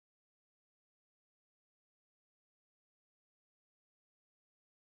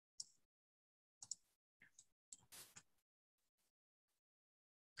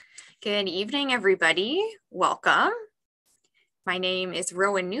Good evening, everybody. Welcome. My name is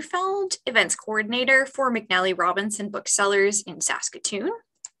Rowan Neufeld, Events Coordinator for McNally Robinson Booksellers in Saskatoon.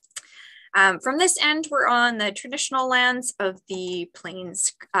 From this end, we're on the traditional lands of the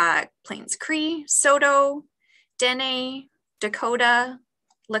Plains Cree, Saulteaux, Dene, Dakota,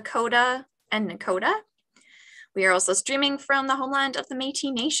 Lakota, and Nakota. We are also streaming from the homeland of the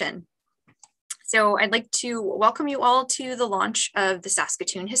Métis Nation. So I'd like to welcome you all to the launch of the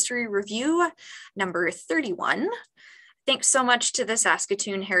Saskatoon History Review number 31. Thanks so much to the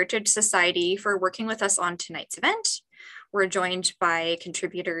Saskatoon Heritage Society for working with us on tonight's event. We're joined by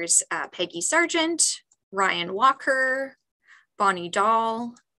contributors Peggy Sarjeant, Ryan Walker, Bonnie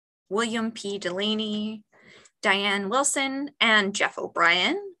Dahl, William P. Delainey, Dianne Wilson, and Jeff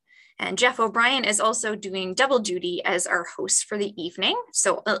O'Brien. And Jeff O'Brien is also doing double duty as our host for the evening.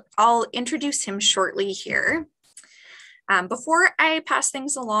 So I'll introduce him shortly here. Before I pass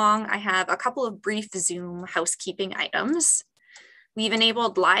things along, I have a couple of brief Zoom housekeeping items. We've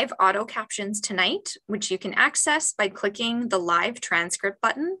enabled live auto captions tonight, which you can access by clicking the live transcript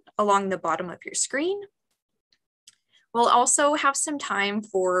button along the bottom of your screen. We'll also have some time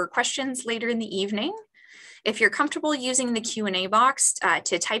for questions later in the evening. If you're comfortable using the Q&A box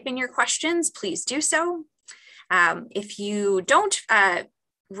to type in your questions, please do so. If you don't,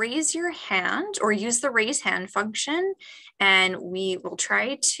 raise your hand or use the raise hand function, and we will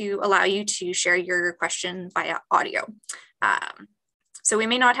try to allow you to share your question via audio. So we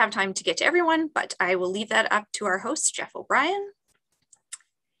may not have time to get to everyone, but I will leave that up to our host, Jeff O'Brien.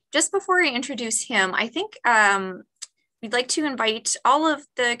 Just before I introduce him, I think we'd like to invite all of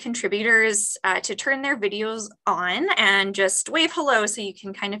the contributors to turn their videos on and just wave hello so you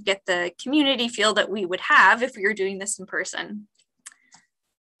can kind of get the community feel that we would have if we were doing this in person.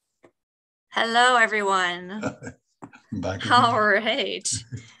 Hello, everyone. Back all right.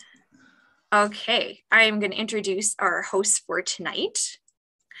 Okay, I'm going to introduce our hosts for tonight.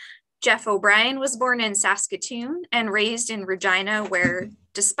 Jeff O'Brien was born in Saskatoon and raised in Regina, where,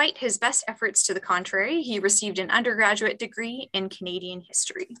 despite his best efforts to the contrary, he received an undergraduate degree in Canadian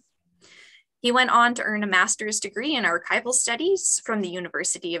history. He went on to earn a master's degree in archival studies from the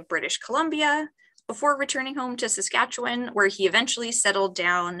University of British Columbia before returning home to Saskatchewan, where he eventually settled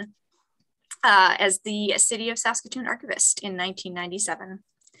down as the City of Saskatoon Archivist in 1997.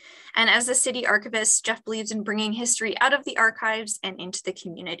 And as the city archivist, Jeff believes in bringing history out of the archives and into the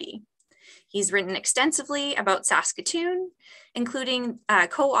community. He's written extensively about Saskatoon, including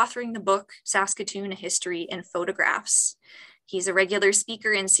co-authoring the book, Saskatoon History in Photographs. He's a regular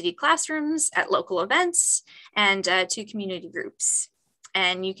speaker in city classrooms, at local events, and to community groups.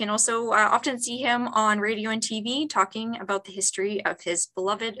 And you can also often see him on radio and TV talking about the history of his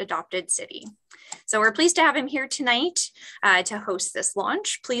beloved adopted city. So we're pleased to have him here tonight to host this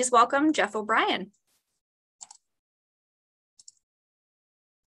launch. Please welcome Jeff O'Brien.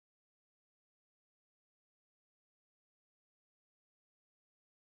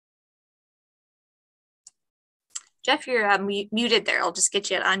 Jeff, you're muted there. I'll just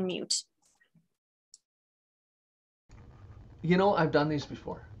get you to unmute. You know, I've done these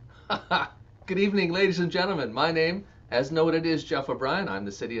before. Good evening, ladies and gentlemen. My name, as noted, is Jeff O'Brien. I'm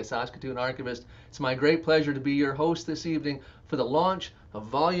the City of Saskatoon Archivist. It's my great pleasure to be your host this evening for the launch of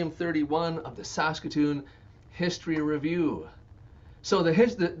Volume 31 of the Saskatoon History Review. So the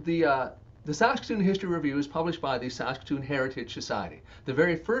Saskatoon History Review is published by the Saskatoon Heritage Society. The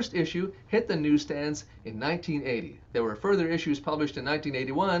very first issue hit the newsstands in 1980. There were further issues published in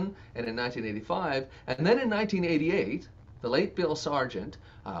 1981 and in 1985, and then in 1988, the late Bill Sarjeant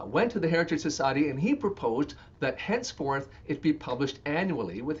went to the Heritage Society and he proposed that henceforth it be published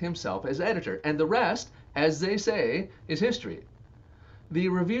annually with himself as editor. And the rest, as they say, is history. The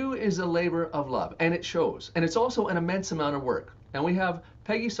review is a labor of love, and it shows. And it's also an immense amount of work. And we have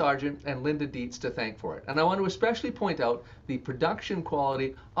Peggy Sarjeant and Linda Dietz to thank for it. And I want to especially point out the production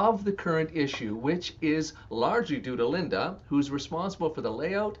quality of the current issue, which is largely due to Linda, who's responsible for the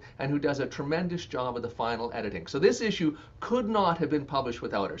layout and who does a tremendous job of the final editing. So this issue could not have been published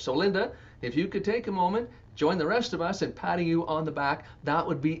without her. So Linda, if you could take a moment, join the rest of us in patting you on the back, that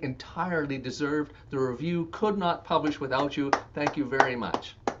would be entirely deserved. The review could not publish without you. Thank you very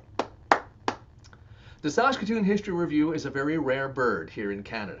much. The Saskatoon History Review is a very rare bird here in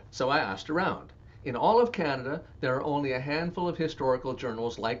Canada, so I asked around. In all of Canada, there are only a handful of historical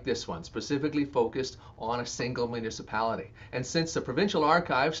journals like this one, specifically focused on a single municipality. And since the Provincial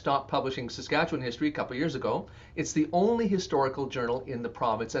Archives stopped publishing Saskatchewan history a couple years ago, it's the only historical journal in the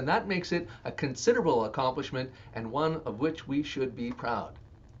province, and that makes it a considerable accomplishment and one of which we should be proud.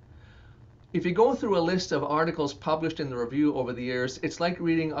 If you go through a list of articles published in the review over the years, it's like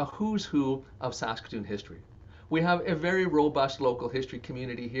reading a who's who of Saskatoon history. We have a very robust local history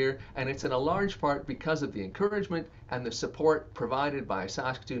community here, and it's in a large part because of the encouragement and the support provided by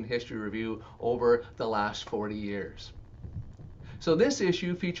Saskatoon History Review over the last 40 years. So this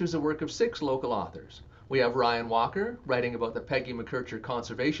issue features the work of 6 local authors. We have Ryan Walker, writing about the Peggy McKercher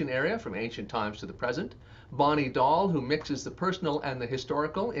Conservation Area from ancient times to the present. Bonnie Dahl, who mixes the personal and the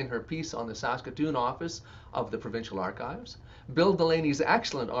historical in her piece on the Saskatoon office of the Provincial Archives. Bill Delainey's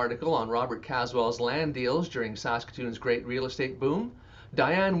excellent article on Robert Caswell's land deals during Saskatoon's great real estate boom.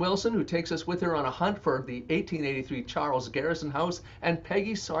 Dianne Wilson, who takes us with her on a hunt for the 1883 Charles Garrison House, and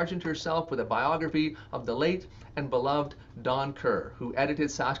Peggy Sarjeant herself with a biography of the late and beloved Don Kerr, who edited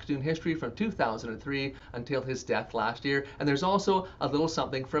Saskatoon History from 2003 until his death last year. And there's also a little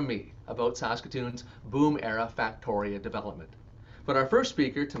something from me about Saskatoon's boom era Factoria development. But our first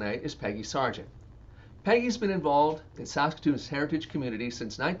speaker tonight is Peggy Sarjeant. Peggy's been involved in Saskatoon's heritage community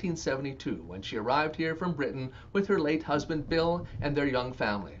since 1972, when she arrived here from Britain with her late husband Bill and their young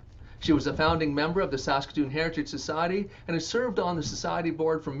family. She was a founding member of the Saskatoon Heritage Society and has served on the Society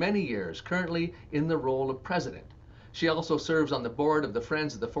board for many years, currently in the role of president. She also serves on the board of the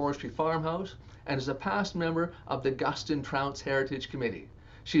Friends of the Forestry Farmhouse and is a past member of the Gustin Trounce Heritage Committee.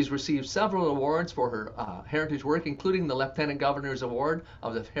 She's received several awards for her heritage work, including the Lieutenant Governor's Award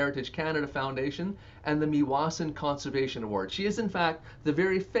of the Heritage Canada Foundation and the Meewasin Conservation Award. She is, in fact, the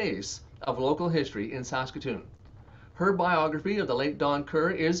very face of local history in Saskatoon. Her biography of the late Don Kerr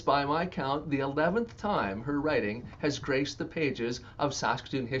is, by my count, the 11th time her writing has graced the pages of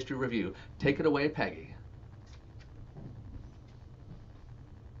Saskatoon History Review. Take it away, Peggy.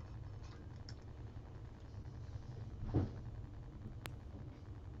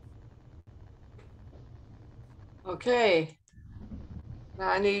 Okay, now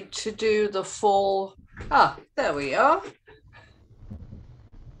I need to do the full, there we are.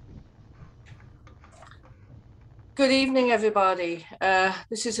 Good evening, everybody.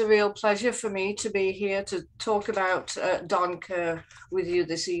 This is a real pleasure for me to be here to talk about Don Kerr with you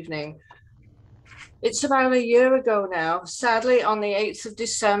this evening. It's about a year ago now. Sadly, on the 8th of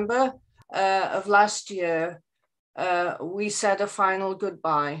December of last year, we said a final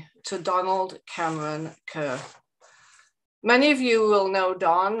goodbye to Donald Cameron Kerr. Many of you will know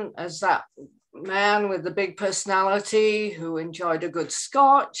Don as that man with the big personality who enjoyed a good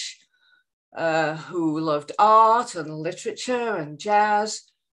scotch, who loved art and literature and jazz,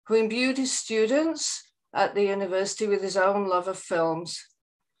 who imbued his students at the university with his own love of films.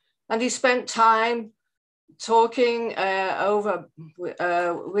 And he spent time talking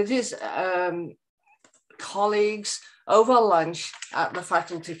with his colleagues over lunch at the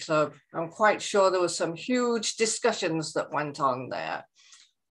faculty club. I'm quite sure there were some huge discussions that went on there.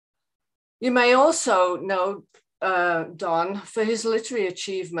 You may also know Don for his literary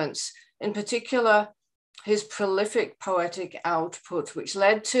achievements, in particular, his prolific poetic output, which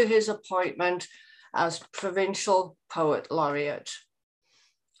led to his appointment as Provincial Poet Laureate.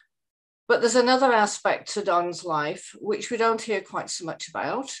 But there's another aspect to Don's life, which we don't hear quite so much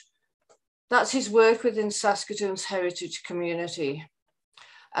about. That's his work within Saskatoon's heritage community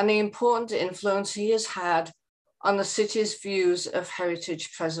and the important influence he has had on the city's views of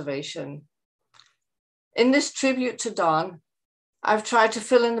heritage preservation. In this tribute to Don, I've tried to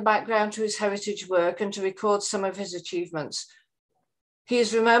fill in the background to his heritage work and to record some of his achievements. He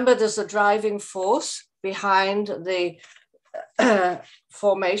is remembered as the driving force behind the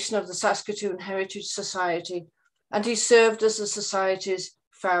formation of the Saskatoon Heritage Society, and he served as the Society's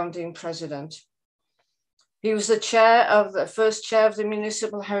founding president. He was the first chair of the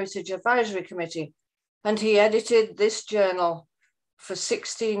Municipal Heritage Advisory Committee, and he edited this journal for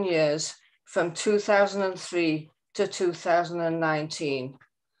 16 years, from 2003 to 2019.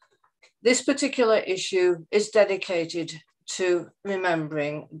 This particular issue is dedicated to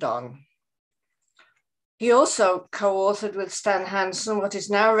remembering Don. He also co-authored with Stan Hansen what is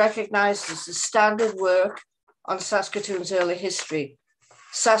now recognized as the standard work on Saskatoon's early history,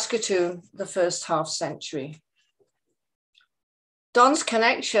 Saskatoon, the First Half Century. Don's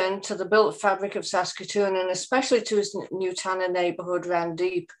connection to the built fabric of Saskatoon, and especially to his Nutana neighborhood, ran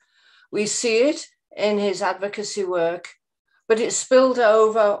deep. We see it in his advocacy work, but it spilled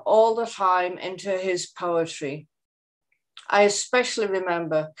over all the time into his poetry. I especially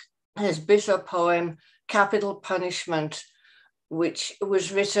remember his bitter poem, Capital Punishment, which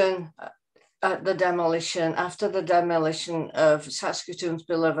was written at the demolition, after the demolition of Saskatoon's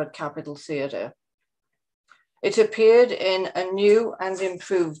beloved Capitol Theatre. It appeared in a new and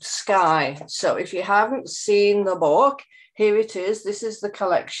improved Sky. So if you haven't seen the book, Here it is. This is the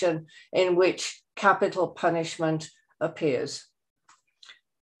collection in which capital punishment appears.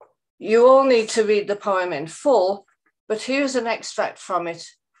 You all need to read the poem in full, but here's an extract from it,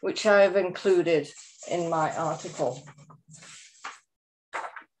 which I have included in my article.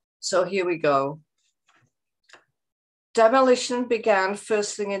 So here we go. Demolition began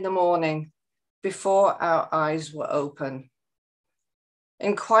first thing in the morning, before our eyes were open.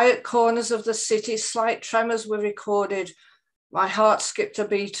 In quiet corners of the city, slight tremors were recorded. My heart skipped a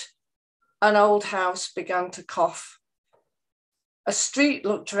beat. An old house began to cough. A street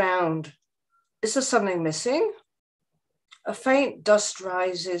looked round. Is there something missing? A faint dust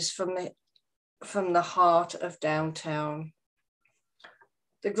rises from the heart of downtown.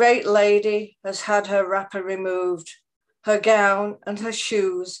 The great lady has had her wrapper removed, her gown and her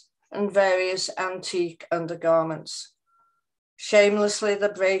shoes and various antique undergarments. Shamelessly, the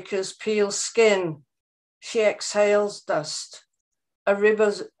breakers peel skin. She exhales dust. A rib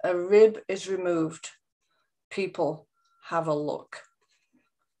is removed. People have a look.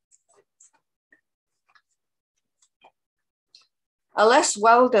 A less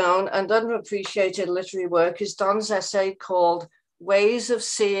well-known and underappreciated literary work is Don's essay called Ways of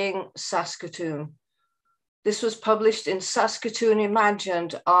Seeing Saskatoon. This was published in Saskatoon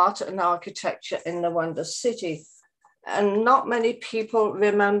Imagined Art and Architecture in the Wonder City. And not many people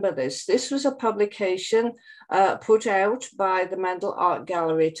remember this. This was a publication put out by the Mendel Art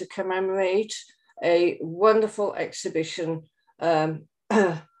Gallery to commemorate a wonderful exhibition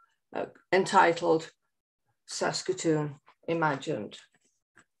entitled Saskatoon Imagined.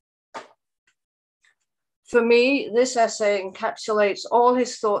 For me, this essay encapsulates all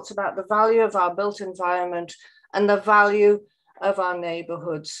his thoughts about the value of our built environment and the value of our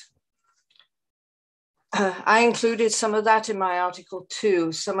neighborhoods. I included some of that in my article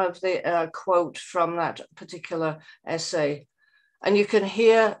too, some of the quote from that particular essay. And you can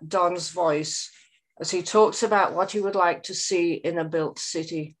hear Don's voice as he talks about what he would like to see in a built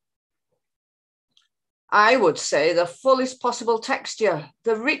city. I would say the fullest possible texture,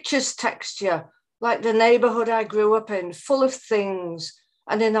 the richest texture, like the neighborhood I grew up in, full of things,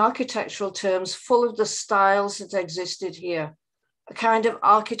 and in architectural terms, full of the styles that existed here, a kind of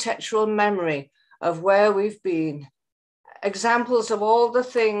architectural memory of where we've been, examples of all the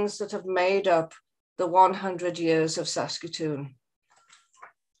things that have made up the 100 years of Saskatoon.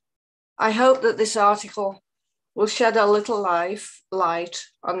 I hope that this article will shed a little light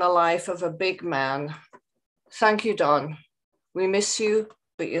on the life of a big man. Thank you, Don. We miss you,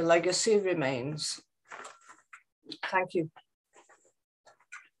 but your legacy remains. Thank you.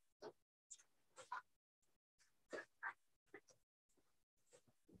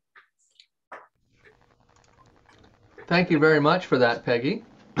 Thank you very much for that, Peggy.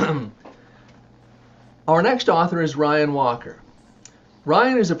 Our next author is Ryan Walker.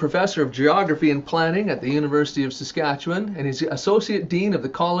 Ryan is a professor of geography and planning at the University of Saskatchewan, and he's Associate Dean of the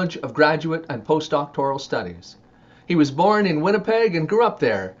College of Graduate and Postdoctoral Studies. He was born in Winnipeg and grew up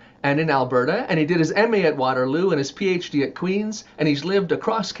there, and in Alberta, and he did his MA at Waterloo and his PhD at Queen's, and he's lived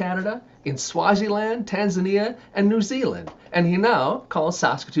across Canada, in Swaziland, Tanzania, and New Zealand, and he now calls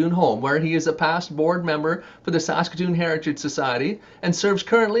Saskatoon home, where he is a past board member for the Saskatoon Heritage Society and serves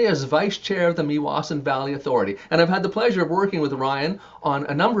currently as Vice Chair of the Meewasin Valley Authority. And I've had the pleasure of working with Ryan on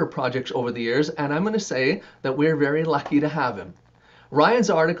a number of projects over the years, and I'm going to say that we're very lucky to have him.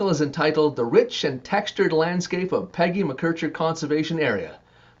 Ryan's article is entitled The Rich and Textured Landscape of Peggy McKercher Conservation Area.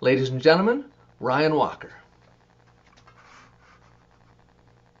 Ladies and gentlemen, Ryan Walker.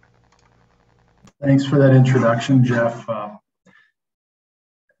 Thanks for that introduction, Jeff.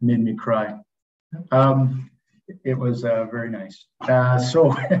 Made me cry. It was very nice.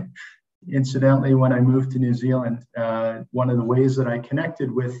 So incidentally, when I moved to New Zealand, one of the ways that I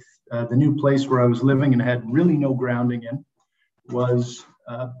connected with the new place where I was living and had really no grounding in was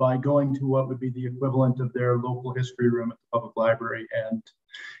by going to what would be the equivalent of their local history room at the public library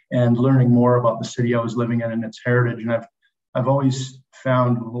and learning more about the city I was living in and its heritage. And I've always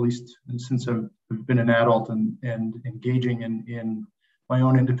found, at least since I've been an adult and engaging in my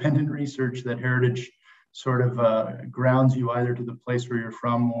own independent research, that heritage sort of grounds you either to the place where you're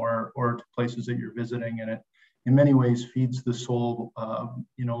from or to places that you're visiting, and it in many ways feeds the soul.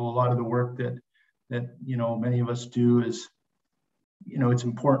 You know, a lot of the work that you know many of us do is, you know, it's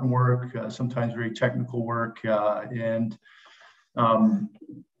important work, sometimes very technical work,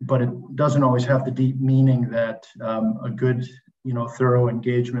 but it doesn't always have the deep meaning that a good, you know, thorough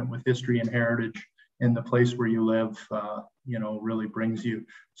engagement with history and heritage in the place where you live, you know, really brings you.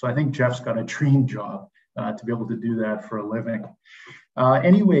 So I think Jeff's got a dream job to be able to do that for a living.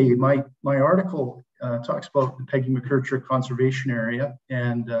 Anyway, my article talks about the Peggy McKercher Conservation Area,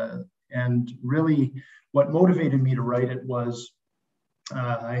 and really what motivated me to write it was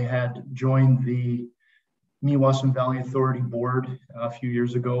I had joined the Meewasin Valley Authority Board a few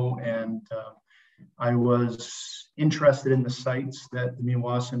years ago, and I was interested in the sites that the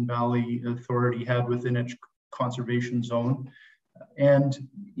Meewasin Valley Authority had within its conservation zone. And,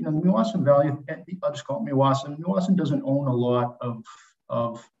 you know, the Meewasin Valley, I'll just call it Meewasin. Meewasin doesn't own a lot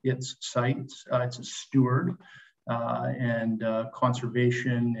of its sites. It's a steward and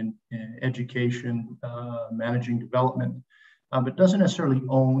conservation and education, managing development, but doesn't necessarily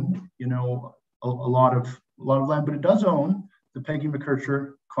own, you know, a lot of land, but it does own the Peggy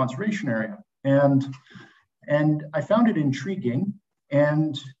McKercher Conservation Area. And I found it intriguing,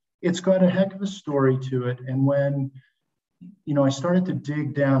 and it's got a heck of a story to it. And when, you know, I started to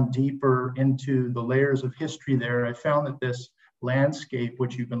dig down deeper into the layers of history there, I found that this landscape,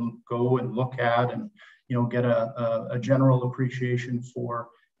 which you can go and look at and, you know, get a general appreciation for,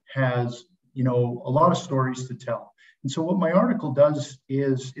 has, you know, a lot of stories to tell. And so what my article does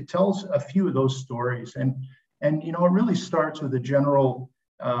is it tells a few of those stories, and you know, it really starts with a general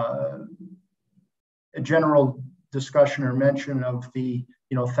discussion or mention of the,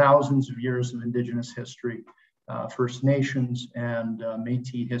 you know, thousands of years of Indigenous history, First Nations and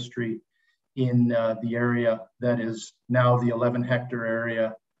Métis history in the area that is now the 11-hectare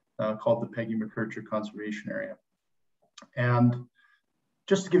area called the Peggy McKercher Conservation Area. And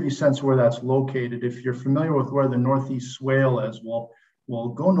just to give you a sense of where that's located, if you're familiar with where the Northeast Swale is, we'll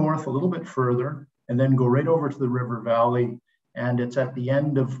go north a little bit further and then go right over to the river valley. And it's at the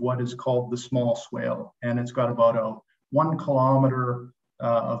end of what is called the Small Swale. And it's got about a 1 kilometer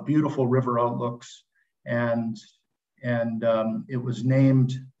of beautiful river outlooks. And it was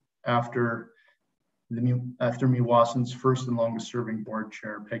named after Meewasin's first and longest serving board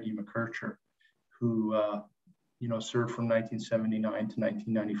chair, Peggy McKercher, who you know, served from 1979 to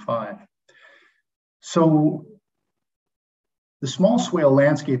 1995. So the Small Swale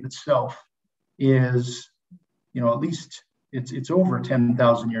landscape itself is, you know, at least it's over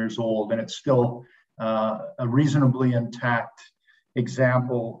 10,000 years old, and it's still a reasonably intact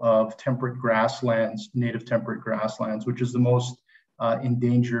example of temperate grasslands, native temperate grasslands, which is the most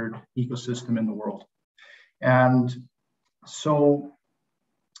endangered ecosystem in the world. And so,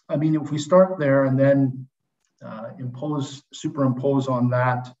 I mean, if we start there and then superimpose on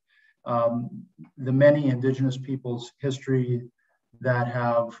that the many Indigenous peoples' history that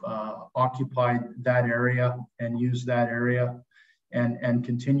have occupied that area and used that area and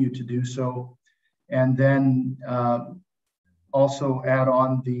continue to do so. And then also add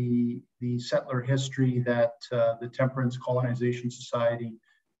on the settler history that the Temperance Colonization Society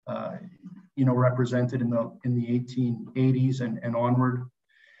you know, represented in the 1880s and onward.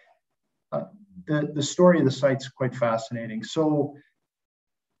 The story of the site's quite fascinating. So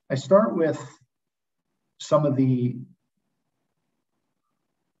I start with some of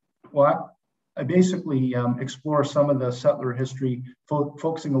I basically explore some of the settler history,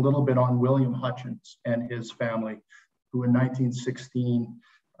 focusing a little bit on William Hutchins and his family, who in 1916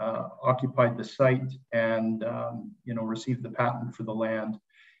 occupied the site and you know, received the patent for the land.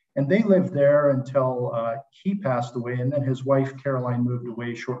 And they lived there until he passed away, and then his wife Caroline moved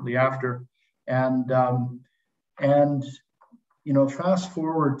away shortly after. And you know, fast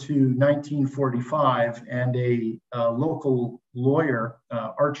forward to 1945, and a local lawyer,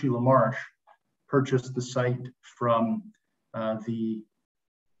 Archie LaMarche, purchased the site from the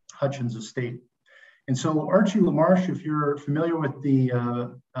Hutchins estate. And so Archie LaMarche, if you're familiar with the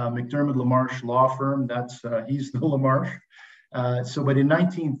McDermott LaMarche law firm, he's the LaMarche. But in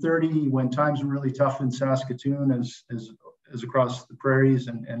 1930, when times were really tough in Saskatoon, as across the prairies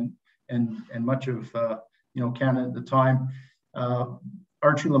and much of you know, Canada at the time,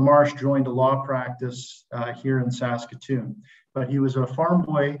 Archie LaMarche joined a law practice here in Saskatoon. But he was a farm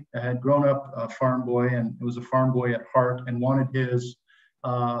boy, had grown up a farm boy, and was a farm boy at heart, and wanted his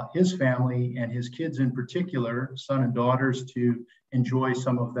family and his kids in particular, son and daughters, to enjoy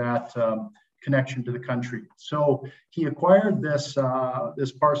some of that connection to the country. So he acquired this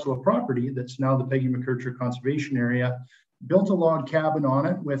parcel of property that's now the Peggy McKercher Conservation Area, built a log cabin on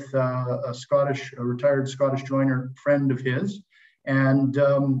it with a retired Scottish joiner friend of his, and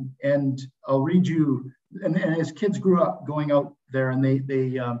I'll read you. And his kids grew up going out there, and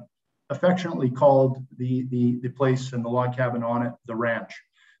they affectionately called the place and the log cabin on it the ranch.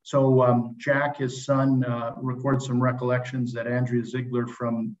 So Jack, his son, records some recollections that Andrea Ziegler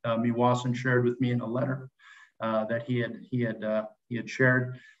from Meewasin shared with me in a letter that he had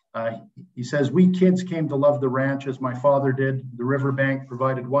shared. He says, "We kids came to love the ranch as my father did. The riverbank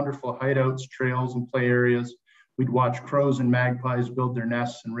provided wonderful hideouts, trails, and play areas. We'd watch crows and magpies build their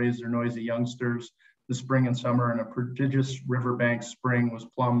nests and raise their noisy youngsters. The spring and summer, and a prodigious riverbank spring was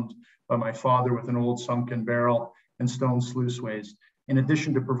plumbed by my father with an old sunken barrel and stone sluiceways. In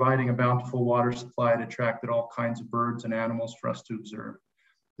addition to providing a bountiful water supply, it attracted all kinds of birds and animals for us to observe.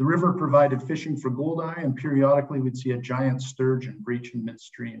 The river provided fishing for goldeye, and periodically we'd see a giant sturgeon breach in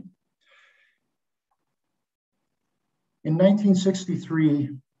midstream." In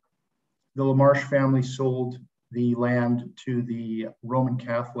 1963, the LaMarche family sold the land to the Roman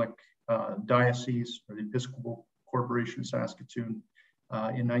Catholic Diocese, or the Episcopal Corporation of Saskatoon,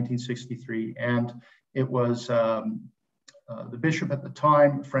 in 1963. And it was the bishop at the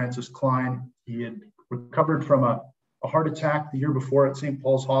time, Francis Klein. He had recovered from a heart attack the year before at St.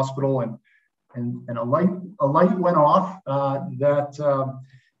 Paul's Hospital, and a light went off that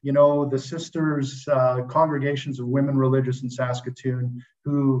the sisters, congregations of women religious in Saskatoon,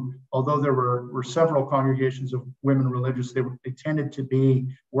 who, although there were several congregations of women religious, they tended to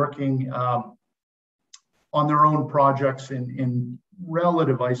be working on their own projects in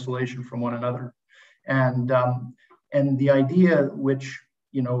relative isolation from one another. And the idea, which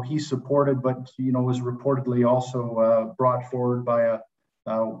he supported, but was reportedly also brought forward by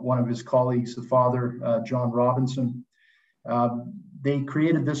one of his colleagues, the father, John Robinson. They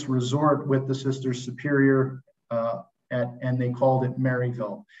created this resort with the Sisters Superior, and they called it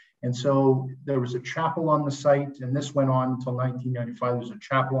Maryville. And so there was a chapel on the site, and this went on until 1995. There was a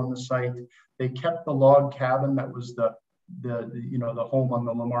chapel on the site. They kept the log cabin that was the home on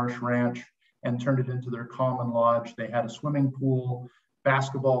the LaMarche Ranch, and turned it into their common lodge. They had a swimming pool,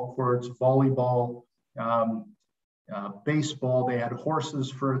 basketball courts, volleyball, baseball. They had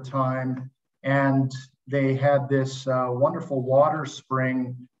horses for a time, and they had this wonderful water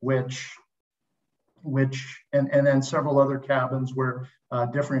spring, which and then several other cabins where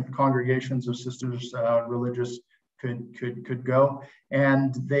different congregations of sisters religious could go.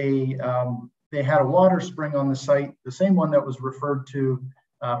 And they had a water spring on the site, the same one that was referred to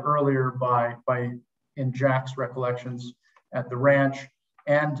earlier in Jack's recollections at the ranch.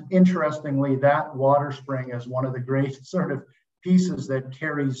 And interestingly, that water spring is one of the great sort of pieces that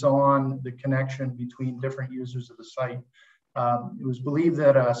carries on the connection between different users of the site. It was believed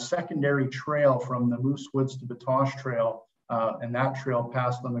that a secondary trail from the Moose Woods to Batoche Trail, and that trail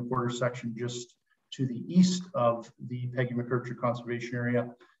passed on the quarter section just to the east of the Peggy McKercher Conservation Area.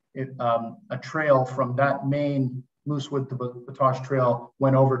 A trail from that main Moosewood to Batoche Trail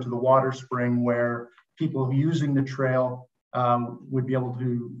went over to the water spring, where people using the trail would be able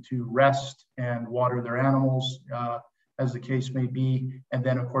to rest and water their animals, as the case may be. And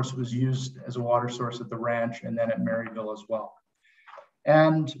then, of course, it was used as a water source at the ranch and then at Maryville as well.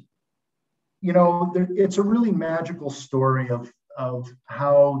 And, it's a really magical story of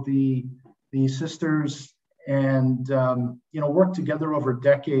how the sisters and, worked together over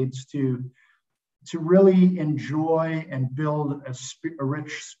decades to really enjoy and build a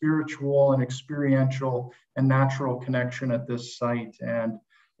rich spiritual and experiential and natural connection at this site. And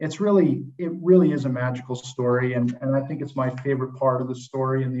it really is a magical story. And I think it's my favorite part of the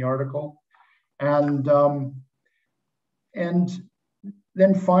story in the article. And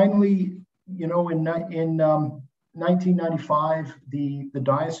then finally, in 1995, the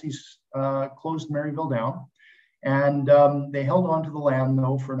diocese closed Maryville down. And they held on to the land,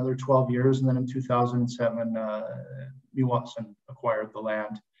 though, for another 12 years. And then in 2007, Watson acquired the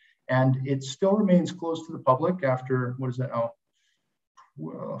land. And it still remains closed to the public after,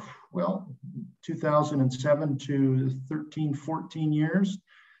 2007 to 13, 14 years.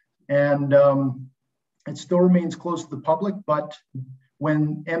 And it still remains closed to the public. But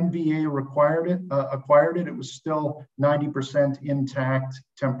when MVA acquired it, it was still 90% intact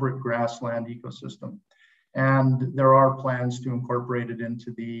temperate grassland ecosystem. And there are plans to incorporate it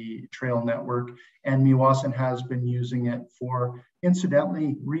into the trail network. And Meewasin has been using it for,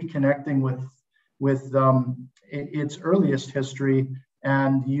 incidentally, reconnecting with its earliest history,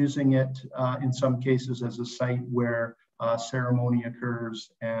 and using it in some cases as a site where ceremony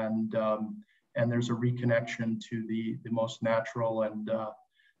occurs, and there's a reconnection to the most natural and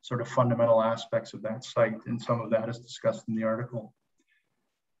sort of fundamental aspects of that site. And some of that is discussed in the article.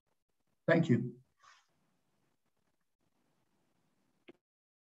 Thank you.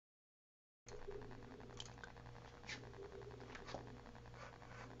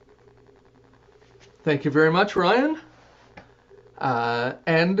 Thank you very much, Ryan.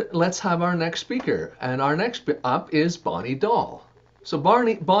 And let's have our next speaker. And our next up is Bonnie Dahl. So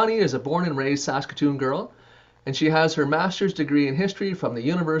Bonnie is a born and raised Saskatoon girl, and she has her master's degree in history from the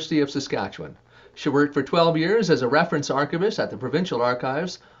University of Saskatchewan. She worked for 12 years as a reference archivist at the Provincial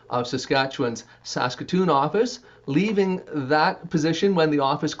Archives of Saskatchewan's Saskatoon office, leaving that position when the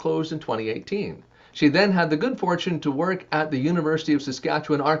office closed in 2018. She then had the good fortune to work at the University of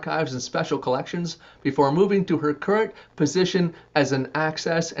Saskatchewan Archives and Special Collections before moving to her current position as an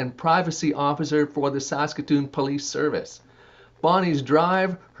Access and Privacy Officer for the Saskatoon Police Service. Bonnie's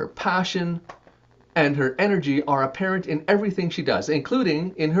drive, her passion, and her energy are apparent in everything she does,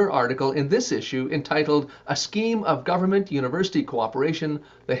 including in her article in this issue entitled "A Scheme of Government-University Cooperation,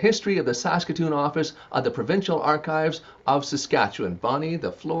 The History of the Saskatoon Office of the Provincial Archives of Saskatchewan." Bonnie,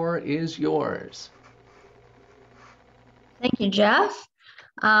 the floor is yours. Thank you, Jeff.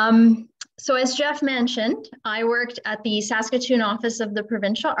 So as Jeff mentioned, I worked at the Saskatoon office of the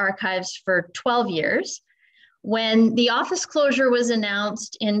Provincial Archives for 12 years. When the office closure was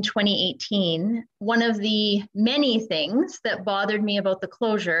announced in 2018, one of the many things that bothered me about the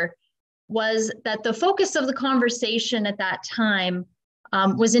closure was that the focus of the conversation at that time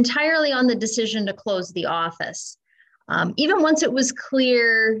was entirely on the decision to close the office. Even once it was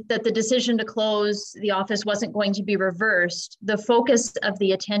clear that the decision to close the office wasn't going to be reversed, the focus of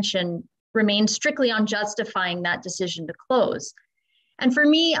the attention remained strictly on justifying that decision to close. And for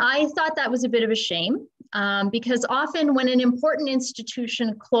me, I thought that was a bit of a shame because often when an important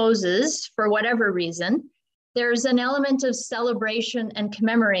institution closes for whatever reason, there's an element of celebration and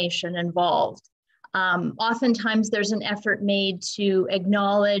commemoration involved. Oftentimes there's an effort made to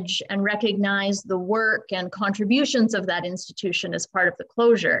acknowledge and recognize the work and contributions of that institution as part of the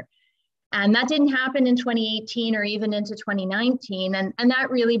closure. And that didn't happen in 2018 or even into 2019, and that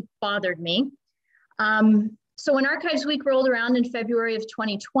really bothered me. So when Archives Week rolled around in February of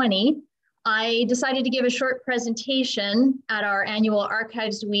 2020, I decided to give a short presentation at our annual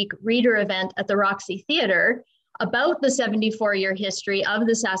Archives Week reader event at the Roxy Theatre about the 74-year history of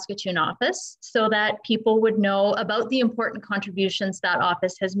the Saskatoon office so that people would know about the important contributions that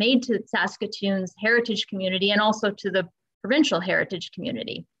office has made to Saskatoon's heritage community and also to the provincial heritage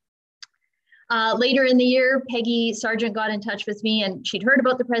community. Later in the year, Peggy Sarjeant got in touch with me and she'd heard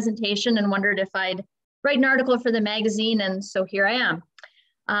about the presentation and wondered if I'd write an article for the magazine, and so here I am.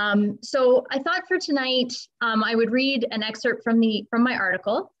 So I thought for tonight, I would read an excerpt from my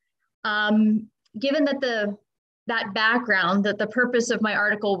article. Given that that background, that the purpose of my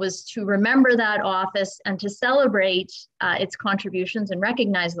article was to remember that office and to celebrate its contributions and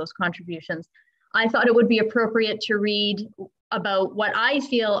recognize those contributions, I thought it would be appropriate to read about what I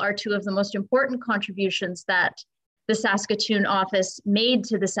feel are two of the most important contributions that the Saskatoon office made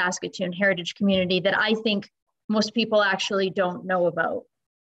to the Saskatoon heritage community that I think most people actually don't know about.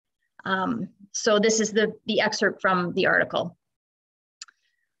 So this is the excerpt from the article.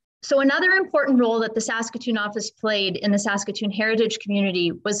 So another important role that the Saskatoon office played in the Saskatoon heritage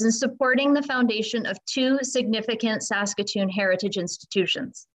community was in supporting the foundation of two significant Saskatoon heritage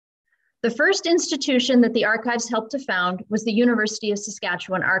institutions. The first institution that the archives helped to found was the University of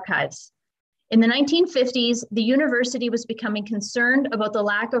Saskatchewan Archives. In the 1950s, the university was becoming concerned about the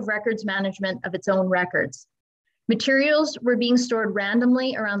lack of records management of its own records. Materials were being stored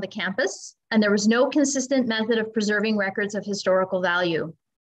randomly around the campus, and there was no consistent method of preserving records of historical value.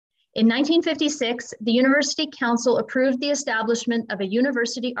 In 1956, the University Council approved the establishment of a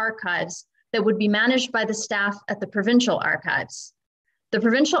university archives that would be managed by the staff at the Provincial Archives. The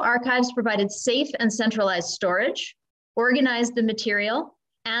Provincial Archives provided safe and centralized storage, organized the material,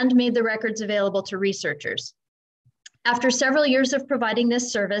 and made the records available to researchers. After several years of providing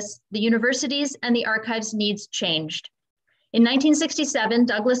this service, the university's and the archives' needs changed. In 1967,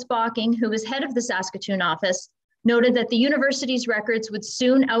 Douglas Bocking, who was head of the Saskatoon office, noted that the university's records would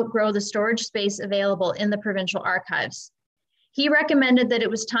soon outgrow the storage space available in the Provincial Archives. He recommended that it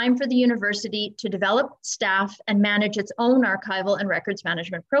was time for the university to develop, staff, and manage its own archival and records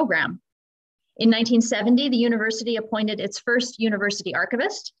management program. In 1970, the university appointed its first university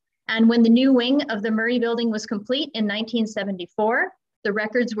archivist, and when the new wing of the Murray Building was complete in 1974, the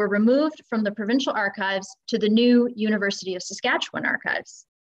records were removed from the Provincial Archives to the new University of Saskatchewan Archives.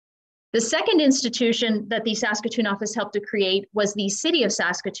 The second institution that the Saskatoon office helped to create was the City of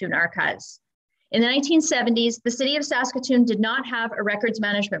Saskatoon Archives. In the 1970s, the City of Saskatoon did not have a records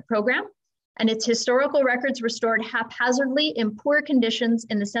management program, and its historical records were stored haphazardly in poor conditions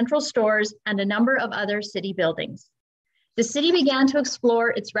in the central stores and a number of other city buildings. The city began to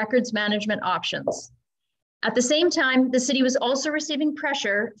explore its records management options. At the same time, the city was also receiving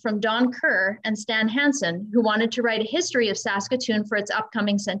pressure from Don Kerr and Stan Hansen, who wanted to write a history of Saskatoon for its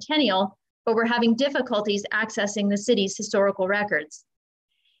upcoming centennial, but were having difficulties accessing the city's historical records.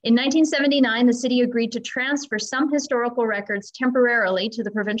 In 1979, the city agreed to transfer some historical records temporarily to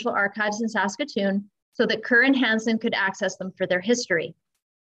the Provincial Archives in Saskatoon so that Kerr and Hansen could access them for their history.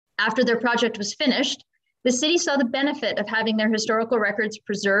 After their project was finished, the city saw the benefit of having their historical records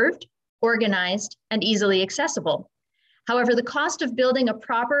preserved, organized, and easily accessible. However, the cost of building a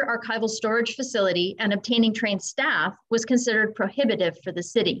proper archival storage facility and obtaining trained staff was considered prohibitive for the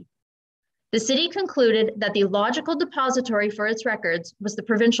city. The city concluded that the logical depository for its records was the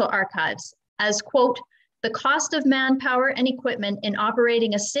Provincial Archives, as, quote, the cost of manpower and equipment in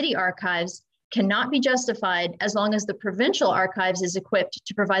operating a city archives cannot be justified as long as the Provincial Archives is equipped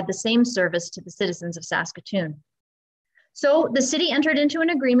to provide the same service to the citizens of Saskatoon. So the city entered into an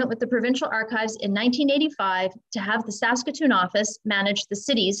agreement with the Provincial Archives in 1985 to have the Saskatoon office manage the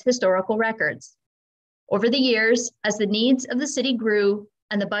city's historical records. Over the years, as the needs of the city grew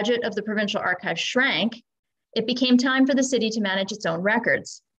and the budget of the Provincial Archives shrank, it became time for the city to manage its own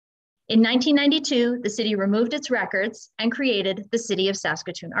records. In 1992, the city removed its records and created the City of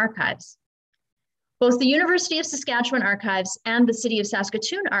Saskatoon Archives. Both the University of Saskatchewan Archives and the City of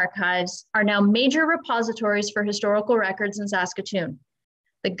Saskatoon Archives are now major repositories for historical records in Saskatoon.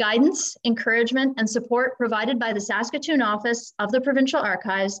 The guidance, encouragement, and support provided by the Saskatoon office of the Provincial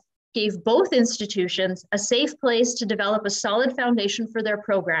Archives gave both institutions a safe place to develop a solid foundation for their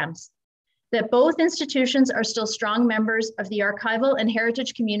programs. That both institutions are still strong members of the archival and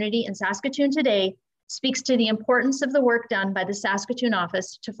heritage community in Saskatoon today speaks to the importance of the work done by the Saskatoon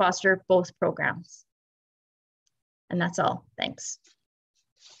office to foster both programs. And that's all. Thanks.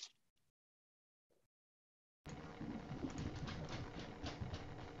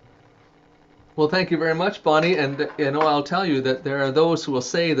 Well, thank you very much, Bonnie. And I'll tell you that there are those who will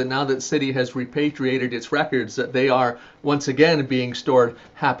say that now that the city has repatriated its records, that they are once again being stored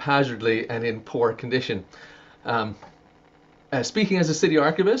haphazardly and in poor condition. Speaking as a city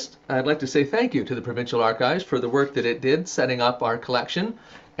archivist, I'd like to say thank you to the Provincial Archives for the work that it did setting up our collection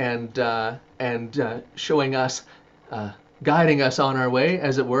and showing us, guiding us on our way,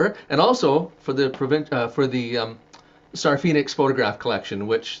 as it were, and also for the Star Phoenix photograph collection,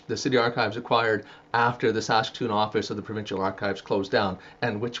 which the City Archives acquired after the Saskatoon office of the Provincial Archives closed down,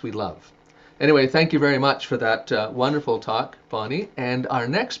 and which we love. Anyway, thank you very much for that wonderful talk, Bonnie. And our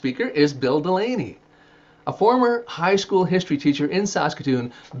next speaker is Bill Delainey. A former high school history teacher in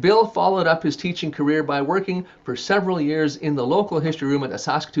Saskatoon, Bill followed up his teaching career by working for several years in the local history room at the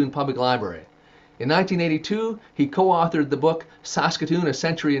Saskatoon Public Library. In 1982, he co-authored the book Saskatoon, A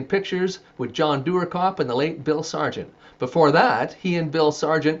Century in Pictures with John Duerkop and the late Bill Sarjeant. Before that, he and Bill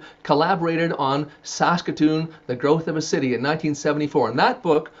Sarjeant collaborated on Saskatoon, The Growth of a City in 1974. And that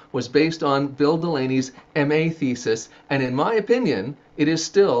book was based on Bill Delainey's MA thesis. And in my opinion, it is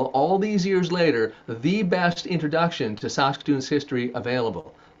still, all these years later, the best introduction to Saskatoon's history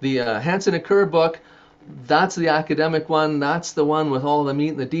available. The Hansen and Kerr book, that's the academic one. That's the one with all the meat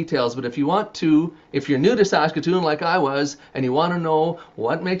and the details. But if you're new to Saskatoon like I was, and you want to know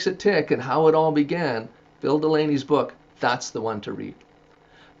what makes it tick and how it all began, Bill Delainey's book, that's the one to read.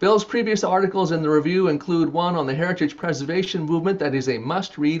 Bill's previous articles in the review include one on the heritage preservation movement that is a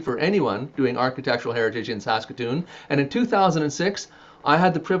must-read for anyone doing architectural heritage in Saskatoon. And in 2006, I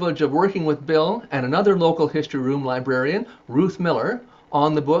had the privilege of working with Bill and another local history room librarian, Ruth Miller,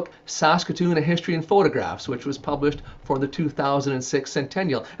 on the book Saskatoon, A History in Photographs, which was published for the 2006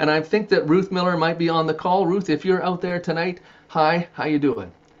 centennial. And I think that Ruth Miller might be on the call. Ruth, if you're out there tonight, hi, how you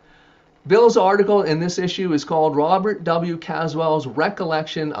doing? Bill's article in this issue is called Robert W. Caswell's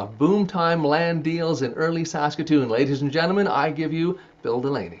Recollection of Boomtime Land Deals in Early Saskatoon. Ladies and gentlemen, I give you Bill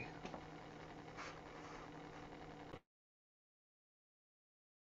Delainey.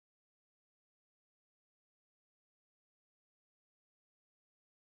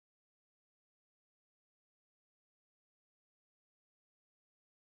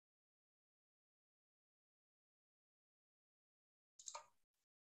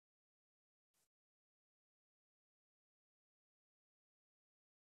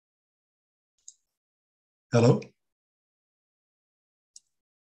 Hello?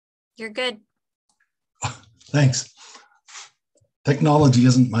 You're good. Thanks. Technology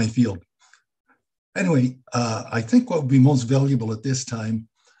isn't my field. Anyway, I think what would be most valuable at this time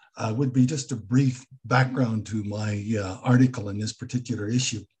would be just a brief background to my article in this particular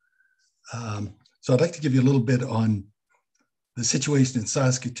issue. So I'd like to give you a little bit on the situation in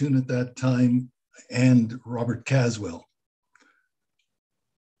Saskatoon at that time and Robert Caswell.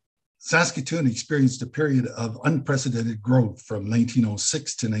 Saskatoon experienced a period of unprecedented growth from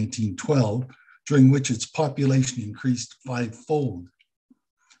 1906 to 1912, during which its population increased fivefold.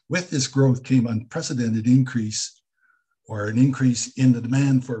 With this growth came unprecedented increase or an increase in the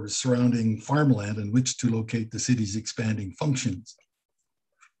demand for surrounding farmland in which to locate the city's expanding functions.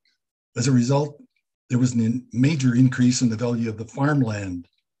 As a result, there was a major increase in the value of the farmland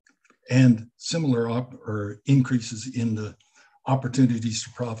and similar increases in the opportunities to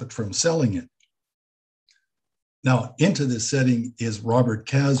profit from selling it. Now, into this setting is Robert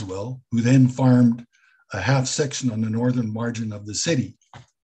Caswell, who then farmed a half section on the northern margin of the city.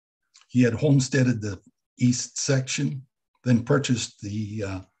 He had homesteaded the east section, then purchased the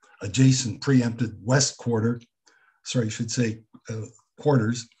adjacent preempted west quarters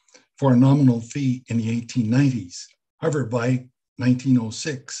for a nominal fee in the 1890s. However, by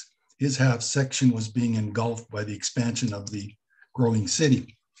 1906, his half section was being engulfed by the expansion of the growing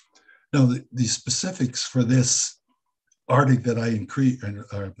city. Now, the specifics for this article that I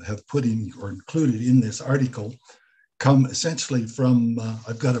have put in or included in this article come essentially from,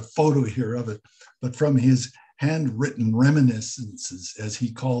 I've got a photo here of it, but from his handwritten reminiscences, as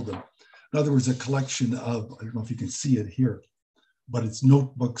he called them. In other words, a collection of, I don't know if you can see it here, but it's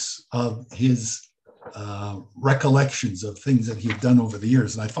notebooks of his recollections of things that he had done over the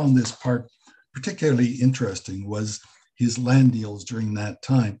years. And I found this part particularly interesting, was his land deals during that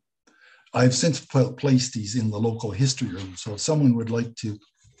time. I've since placed these in the local history room. So if someone would like to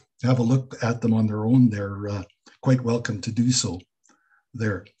have a look at them on their own, they're quite welcome to do so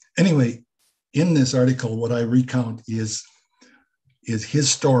there. Anyway, in this article, what I recount is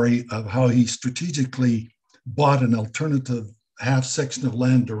his story of how he strategically bought an alternative half section of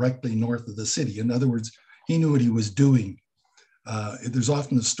land directly north of the city. In other words, he knew what he was doing. There's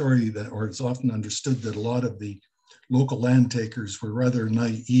often a story that, or it's often understood that a lot of the local land takers were rather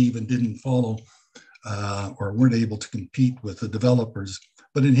naive and didn't follow or weren't able to compete with the developers.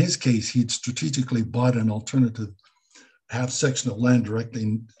 But in his case, he'd strategically bought an alternative half section of land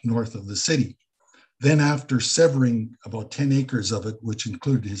directly north of the city. Then after severing about 10 acres of it, which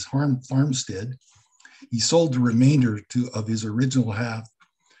included his farmstead, he sold the remainder of his original half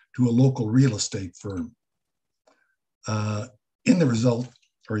to a local real estate firm. In the result,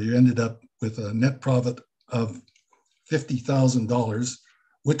 you ended up with a net profit of $50,000,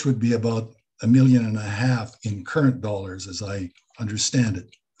 which would be about $1.5 million in current dollars, as I understand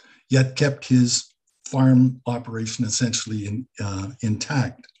it, yet kept his farm operation essentially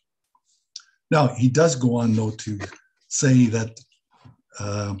intact. Now, he does go on, though, to say that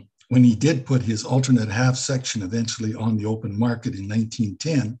when he did put his alternate half section eventually on the open market in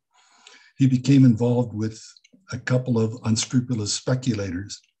 1910, he became involved with a couple of unscrupulous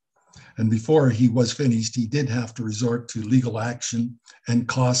speculators. And before he was finished, he did have to resort to legal action and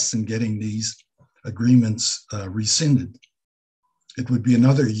costs in getting these agreements rescinded. It would be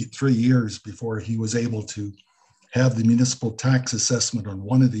another 3 years before he was able to have the municipal tax assessment on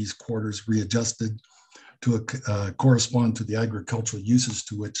one of these quarters readjusted to correspond to the agricultural uses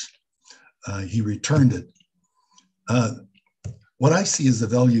to which he returned it. What I see as the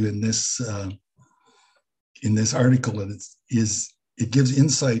value in this article is it gives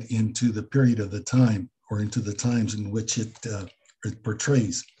insight into the period of the time, or into the times in which it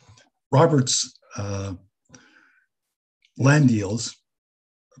portrays. Robert's land deals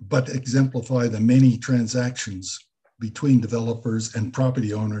but exemplify the many transactions between developers and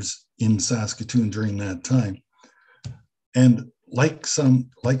property owners in Saskatoon during that time. And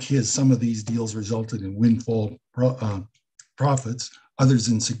some of these deals resulted in windfall profits, others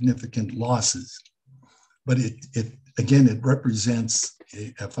in significant losses. But it represents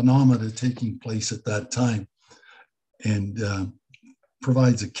a phenomena taking place at that time, and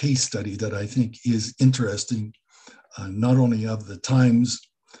provides a case study that I think is interesting, not only of the times,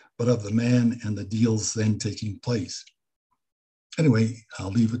 but of the man and the deals then taking place. Anyway, I'll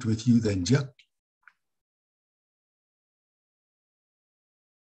leave it with you then, Jeff.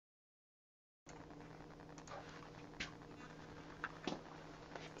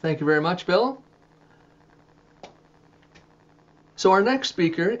 Thank you very much, Bill. So our next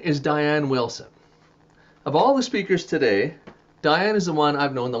speaker is Dianne Wilson. Of all the speakers today, Dianne is the one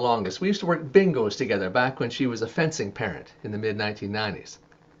I've known the longest. We used to work bingos together back when she was a fencing parent in the mid-1990s.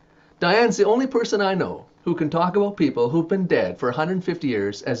 Dianne's the only person I know who can talk about people who've been dead for 150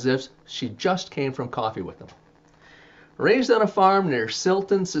 years as if she just came from coffee with them. Raised on a farm near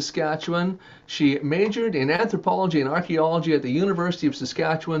Silton, Saskatchewan, she majored in anthropology and archaeology at the University of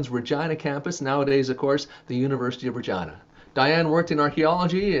Saskatchewan's Regina campus, nowadays, of course, the University of Regina. Dianne worked in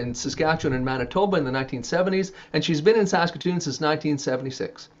archaeology in Saskatchewan and Manitoba in the 1970s, and she's been in Saskatoon since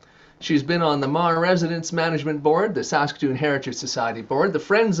 1976. She's been on the Mar Residence Management Board, the Saskatoon Heritage Society Board, the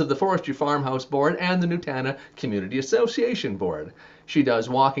Friends of the Forestry Farmhouse Board, and the Nutana Community Association Board. She does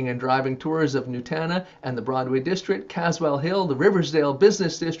walking and driving tours of Nutana and the Broadway District, Caswell Hill, the Riversdale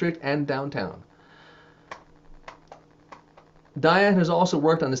Business District, and downtown. Dianne has also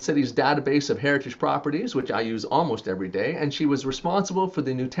worked on the city's database of heritage properties, which I use almost every day, and she was responsible for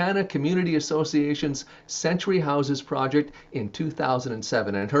the Nutana Community Association's Century Houses project in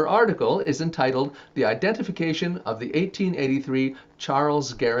 2007. And her article is entitled The Identification of the 1883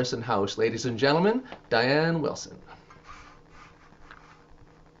 Charles Garrison House. Ladies and gentlemen, Dianne Wilson.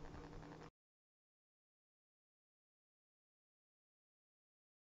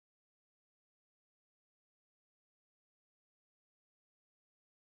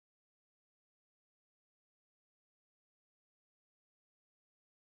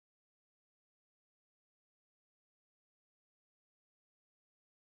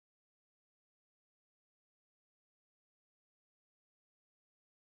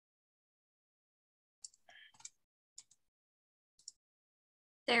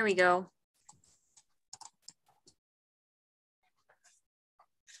 There we go.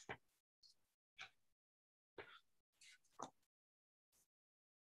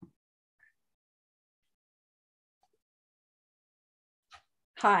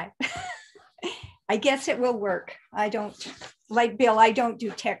 Hi. I guess it will work. I don't, like Bill, I don't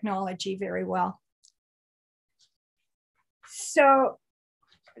do technology very well. So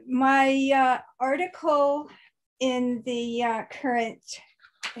my article in the current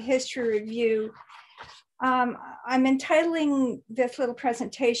History Review, I'm entitling this little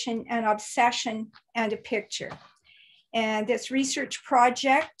presentation An Obsession and a Picture. And this research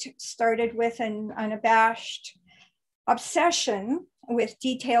project started with an unabashed obsession with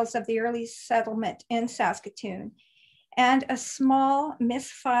details of the early settlement in Saskatoon and a small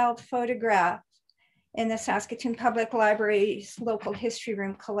misfiled photograph in the Saskatoon Public Library's local history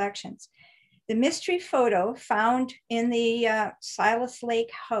room collections. The mystery photo found in the Silas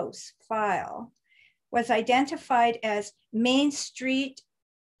Lake House file was identified as Main Street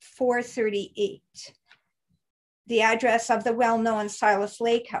 438, the address of the well-known Silas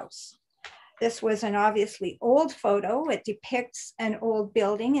Lake House. This was an obviously old photo. It depicts an old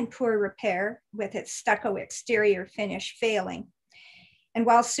building in poor repair with its stucco exterior finish failing. And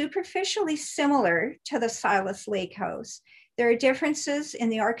while superficially similar to the Silas Lake House, there are differences in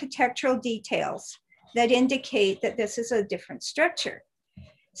the architectural details that indicate that this is a different structure.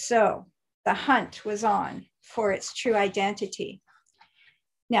 So the hunt was on for its true identity.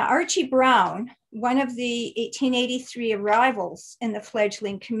 Now, Archie Brown, one of the 1883 arrivals in the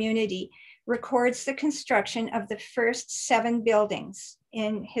fledgling community, records the construction of the first 7 buildings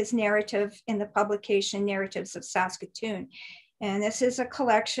in his narrative in the publication Narratives of Saskatoon. And this is a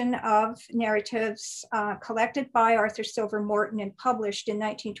collection of narratives collected by Arthur Silver Morton and published in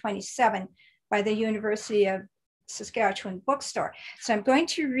 1927 by the University of Saskatchewan bookstore. So I'm going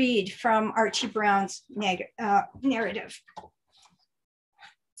to read from Archie Brown's narrative.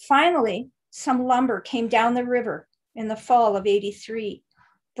 Finally, some lumber came down the river in the fall of '83,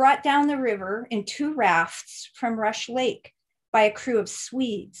 brought down the river in 2 rafts from Rush Lake by a crew of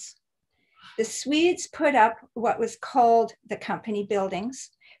Swedes. The Swedes put up what was called the company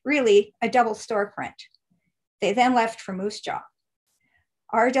buildings, really a double storefront. They then left for Moose Jaw.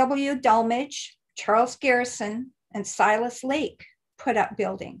 R.W. Dulmage, Charles Garrison, and Silas Lake put up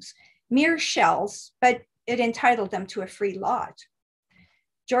buildings, mere shells, but it entitled them to a free lot.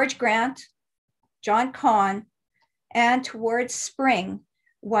 George Grant, John Conn, and towards spring,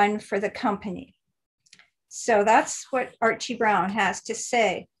 one for the company. So that's what Archie Brown has to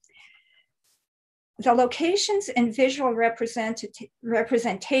say. The locations and visual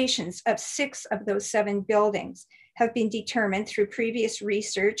representations of 6 of those 7 buildings have been determined through previous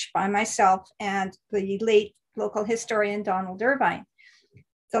research by myself and the late local historian Donald Irvine.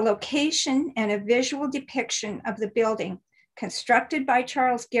 The location and a visual depiction of the building constructed by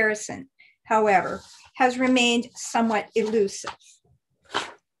Charles Garrison, however, has remained somewhat elusive.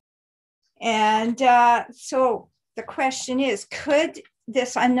 And so the question is, could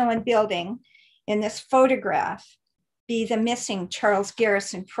this unknown building in this photograph be the missing Charles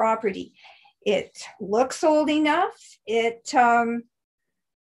Garrison property? It looks old enough.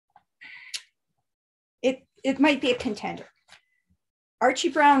 It might be a contender. Archie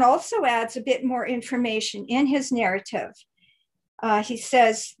Brown also adds a bit more information in his narrative. He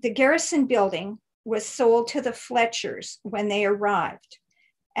says the Garrison building was sold to the Fletchers when they arrived,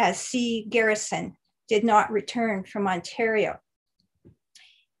 as C. Garrison did not return from Ontario.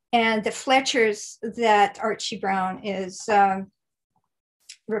 And the Fletchers that Archie Brown is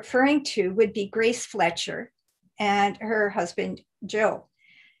referring to would be Grace Fletcher and her husband, Joe.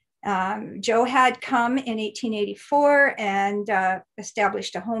 Joe had come in 1884 and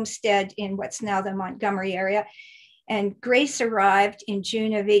established a homestead in what's now the Montgomery area. And Grace arrived in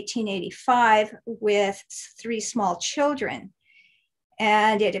June of 1885 with 3 small children.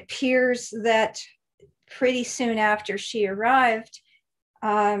 And it appears that pretty soon after she arrived,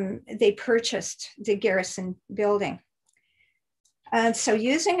 they purchased the Garrison building. And so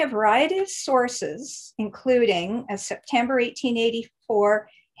using a variety of sources, including a September 1884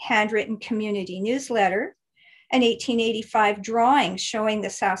 handwritten community newsletter, an 1885 drawing showing the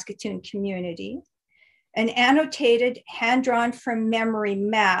Saskatoon community, an annotated hand-drawn from memory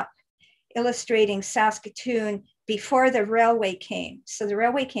map illustrating Saskatoon before the railway came. So the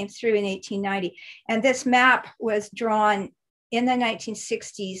railway came through in 1890. And this map was drawn in the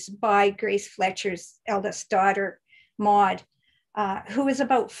 1960s by Grace Fletcher's eldest daughter, Maud, who was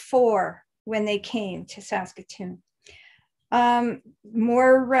about 4 when they came to Saskatoon.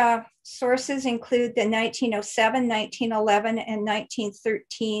 More sources include the 1907, 1911, and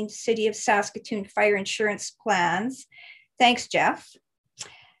 1913 City of Saskatoon fire insurance plans. Thanks, Jeff.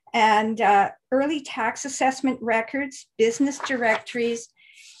 And early tax assessment records, business directories,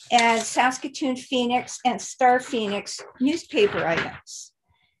 and Saskatoon Phoenix and Star Phoenix newspaper items,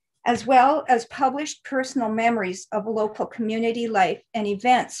 as well as published personal memories of local community life and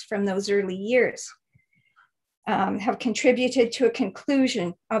events from those early years. Have contributed to a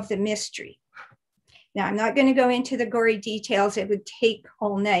conclusion of the mystery. Now, I'm not going to go into the gory details, it would take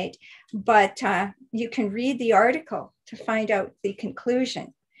all night, but you can read the article to find out the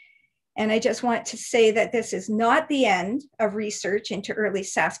conclusion. And I just want to say that this is not the end of research into early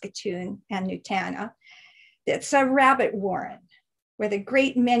Saskatoon and Nutana. It's a rabbit warren with a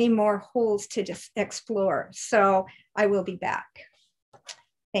great many more holes to explore. So I will be back.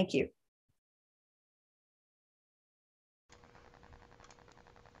 Thank you.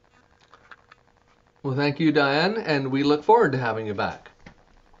 Well, thank you, Dianne, and we look forward to having you back.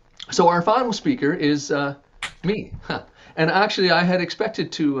 So our final speaker is me. And actually, I had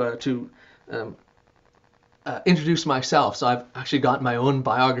expected to introduce myself, so I've actually got my own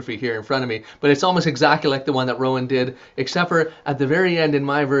biography here in front of me, but it's almost exactly like the one that Rowan did, except for at the very end in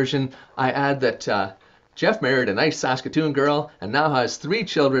my version, I add that Jeff married a nice Saskatoon girl and now has 3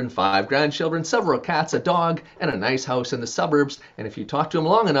 children, 5 grandchildren, several cats, a dog, and a nice house in the suburbs. And if you talk to him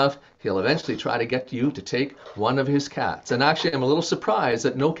long enough, he'll eventually try to get you to take one of his cats. And actually, I'm a little surprised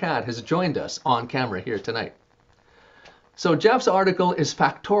that no cat has joined us on camera here tonight. So Jeff's article is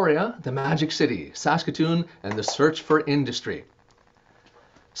Factoria, the Magic City, Saskatoon, and the Search for Industry.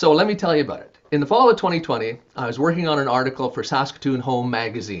 So let me tell you about it. In the fall of 2020, I was working on an article for Saskatoon Home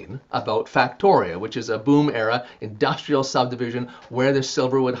magazine about Factoria, which is a boom era industrial subdivision where the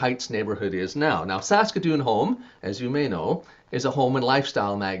Silverwood Heights neighborhood is now. Now, Saskatoon Home, as you may know, is a home and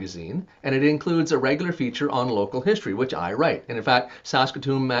lifestyle magazine, and it includes a regular feature on local history, which I write. And in fact,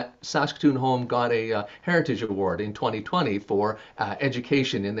 Saskatoon Home got a Heritage Award in 2020 for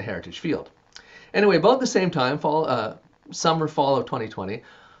education in the heritage field. Anyway, about the same time, summer, fall of 2020,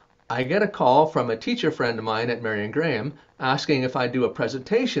 I get a call from a teacher friend of mine at Marion Graham asking if I'd do a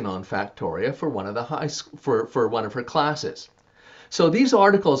presentation on Factoria for one of one of her classes. So these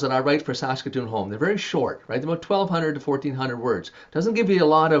articles that I write for Saskatoon Home, they're very short, right? They're about 1,200 to 1,400 words. Doesn't give you a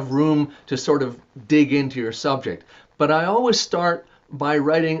lot of room to sort of dig into your subject. But I always start by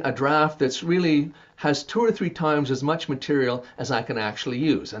writing a draft that's really has 2 or 3 times as much material as I can actually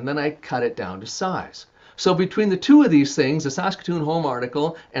use, and then I cut it down to size. So between the 2 of these things, the Saskatoon Home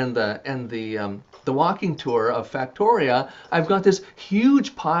article and the walking tour of Factoria, I've got this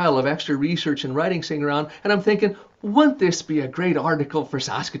huge pile of extra research and writing sitting around, and I'm thinking, wouldn't this be a great article for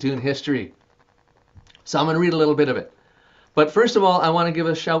Saskatoon history? So I'm going to read a little bit of it. But first of all, I want to give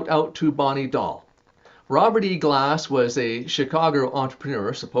a shout out to Bonnie Dahl. Robert E. Glass was a Chicago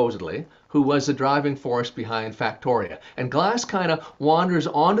entrepreneur, supposedly, who was the driving force behind Factoria. And Glass kind of wanders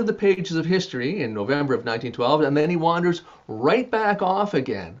onto the pages of history in November of 1912, and then he wanders right back off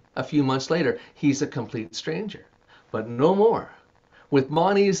again a few months later. He's a complete stranger. But no more. With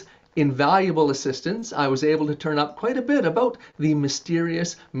Bonnie's invaluable assistance, I was able to turn up quite a bit about the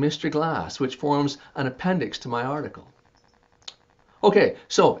mysterious Mr. Glass, which forms an appendix to my article. Okay,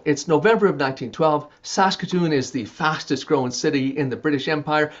 so it's November of 1912. Saskatoon is the fastest growing city in the British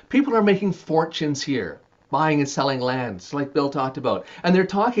Empire. People are making fortunes here, buying and selling lands, like Bill talked about. And they're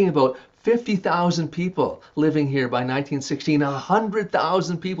talking about 50,000 people living here by 1916,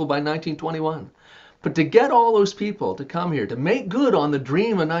 100,000 people by 1921. But to get all those people to come here, to make good on the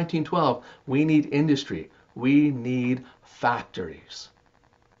dream of 1912, we need industry. We need factories.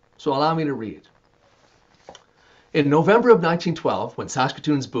 So allow me to read. In November of 1912, when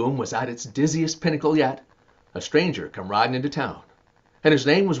Saskatoon's boom was at its dizziest pinnacle yet, a stranger come riding into town. And his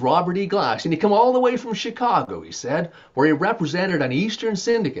name was Robert E. Glass, and he come all the way from Chicago, he said, where he represented an Eastern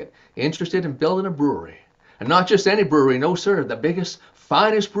syndicate interested in building a brewery. And not just any brewery, no sir, the biggest,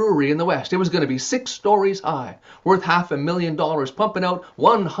 finest brewery in the West. It was going to be 6 stories high, worth $500,000, pumping out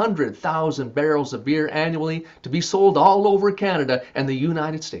 100,000 barrels of beer annually to be sold all over Canada and the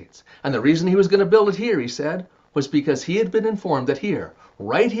United States. And the reason he was going to build it here, he said, was because he had been informed that here,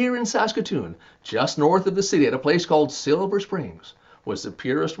 right here in Saskatoon, just north of the city at a place called Silver Springs, was the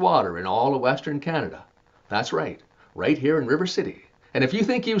purest water in all of Western Canada. That's right here in River City. And if you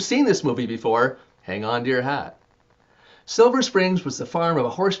think you've seen this movie before, hang on to your hat. Silver Springs was the farm of a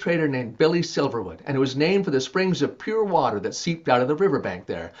horse trader named Billy Silverwood, and it was named for the springs of pure water that seeped out of the riverbank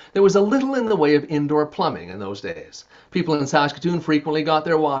there. There was a little in the way of indoor plumbing in those days. People in Saskatoon frequently got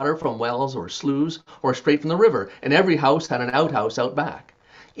their water from wells or sloughs or straight from the river, and every house had an outhouse out back.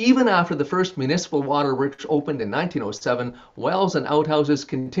 Even after the first municipal water works opened in 1907, wells and outhouses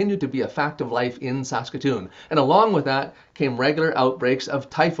continued to be a fact of life in Saskatoon. And along with that came regular outbreaks of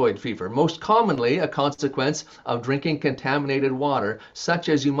typhoid fever, most commonly a consequence of drinking contaminated water, such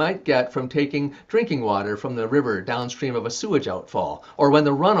as you might get from taking drinking water from the river downstream of a sewage outfall, or when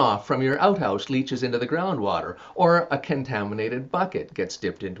the runoff from your outhouse leaches into the groundwater, or a contaminated bucket gets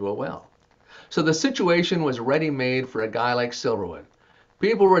dipped into a well. So the situation was ready-made for a guy like Silverwood.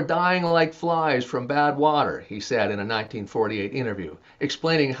 People were dying like flies from bad water, he said in a 1948 interview,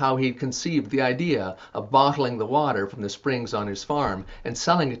 explaining how he'd conceived the idea of bottling the water from the springs on his farm and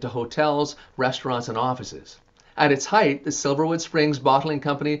selling it to hotels, restaurants, and offices. At its height, the Silverwood Springs Bottling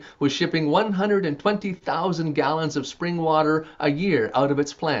Company was shipping 120,000 gallons of spring water a year out of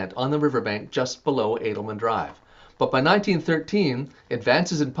its plant on the riverbank just below Edelman Drive. But by 1913,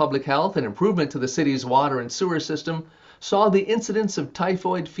 advances in public health and improvement to the city's water and sewer system saw the incidence of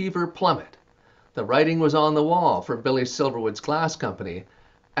typhoid fever plummet. The writing was on the wall for Billy Silverwood's glass company,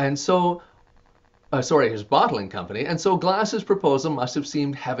 and so, his bottling company, and so Glass's proposal must have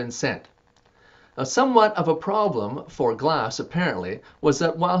seemed heaven sent. Now, somewhat of a problem for Glass, apparently, was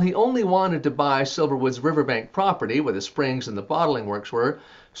that while he only wanted to buy Silverwood's riverbank property, where the springs and the bottling works were,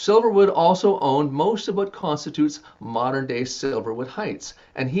 Silverwood also owned most of what constitutes modern-day Silverwood Heights,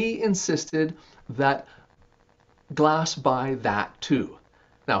 and he insisted that Glass buy that too.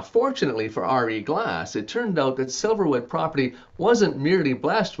 Now, fortunately for R.E. Glass, it turned out that Silverwood property wasn't merely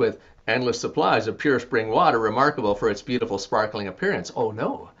blessed with endless supplies of pure spring water remarkable for its beautiful sparkling appearance. Oh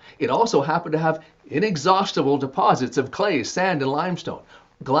no, it also happened to have inexhaustible deposits of clay, sand, and limestone.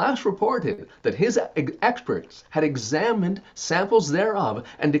 Glass reported that his experts had examined samples thereof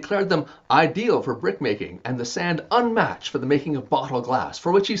and declared them ideal for brickmaking and the sand unmatched for the making of bottle glass,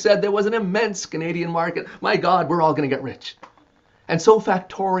 for which he said there was an immense Canadian market. My God, we're all going to get rich. And so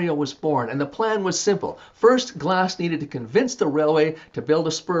Factoria was born, and the plan was simple. First, Glass needed to convince the railway to build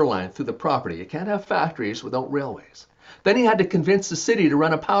a spur line through the property. You can't have factories without railways. Then he had to convince the city to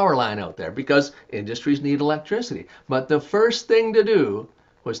run a power line out there because industries need electricity. But the first thing to do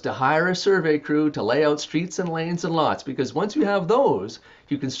was to hire a survey crew to lay out streets and lanes and lots, because once you have those,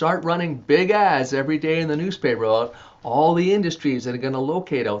 you can start running big ads every day in the newspaper about all the industries that are going to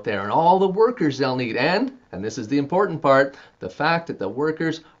locate out there and all the workers they'll need, and this is the important part, the fact that the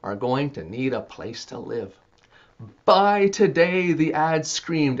workers are going to need a place to live. Buy today, the ads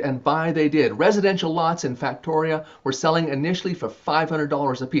screamed, and buy they did. Residential lots in Factoria were selling initially for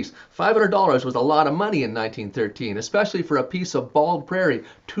 $500 a piece. $500 was a lot of money in 1913, especially for a piece of bald prairie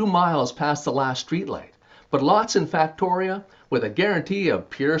 2 miles past the last streetlight. But lots in Factoria, with a guarantee of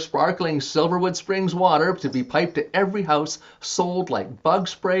pure sparkling Silverwood Springs water to be piped to every house, sold like bug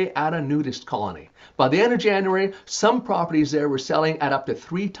spray at a nudist colony. By the end of January, some properties there were selling at up to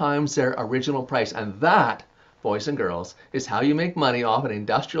 3 times their original price, and that, boys and girls, is how you make money off an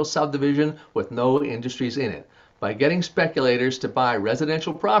industrial subdivision with no industries in it, by getting speculators to buy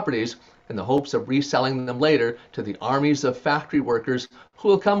residential properties in the hopes of reselling them later to the armies of factory workers who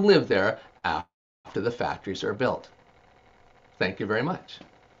will come live there after the factories are built. Thank you very much.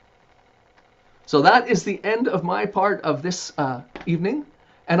 So that is the end of my part of this evening,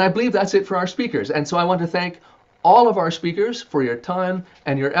 and I believe that's it for our speakers. And so I want to thank all of our speakers for your time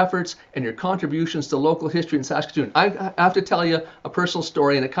and your efforts and your contributions to local history in Saskatoon. I have to tell you a personal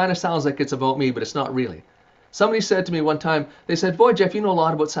story, and it kind of sounds like it's about me, but it's not really. Somebody said to me one time, they said, "Boy, Jeff, you know a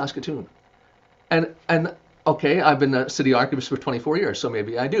lot about Saskatoon." And okay, I've been a city archivist for 24 years, so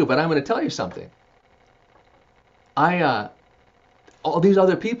maybe I do, but I'm going to tell you something. All these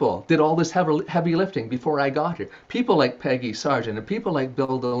other people did all this heavy lifting before I got here. People like Peggy Sarjeant and people like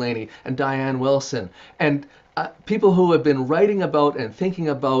Bill Delainey and Dianne Wilson and people who have been writing about and thinking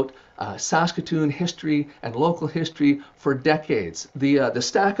about Saskatoon history and local history for decades. The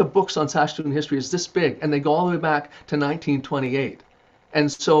stack of books on Saskatoon history is this big, and they go all the way back to 1928. And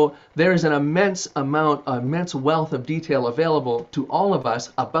so there is an immense wealth of detail available to all of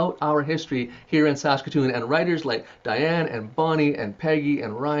us about our history here in Saskatoon. And writers like Dianne and Bonnie and Peggy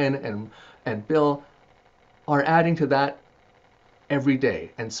and Ryan and Bill are adding to that every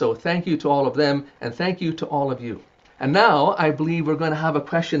day. And so thank you to all of them, and thank you to all of you. And now I believe we're going to have a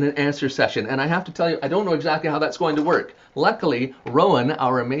question and answer session. And I have to tell you, I don't know exactly how that's going to work. Luckily, Rowan,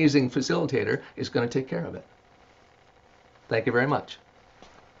 our amazing facilitator, is going to take care of it. Thank you very much.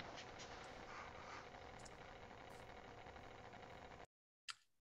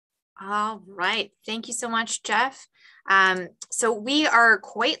 All right. Thank you so much, Jeff. So we are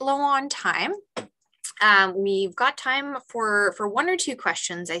quite low on time. We've got time for one or two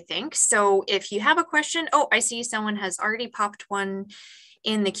questions, I think. So if you have a question, oh, I see someone has already popped one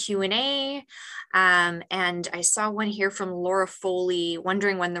in the Q&A. And I saw one here from Laura Foley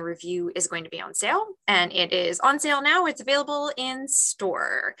wondering when the review is going to be on sale. And it is on sale now. It's available in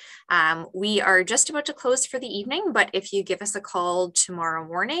store. We are just about to close for the evening, but if you give us a call tomorrow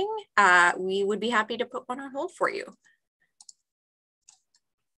morning, we would be happy to put one on hold for you.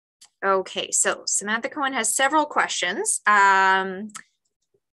 Okay, so Samantha Cohen has several questions.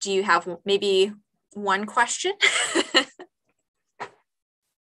 Do you have maybe one question?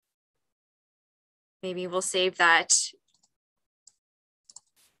 Maybe we'll save that.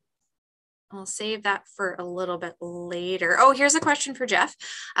 I'll save that for a little bit later. Oh, here's a question for Jeff.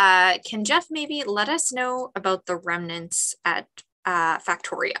 Can Jeff maybe let us know about the remnants at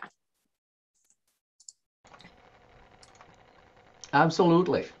Factoria?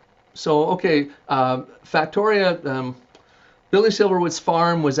 Absolutely. So, okay, Factoria, Billy Silverwood's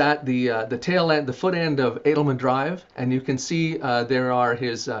farm was at the tail end, the foot end of Edelman Drive, and you can see there are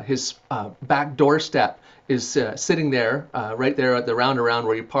his back doorstep is sitting there, right there at the roundaround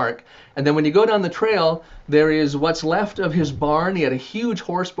where you park. And then when you go down the trail, there is what's left of his barn. He had a huge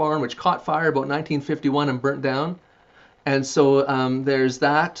horse barn which caught fire about 1951 and burnt down. And so there's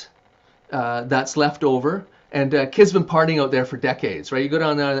that that's left over. And kids been partying out there for decades, right? You go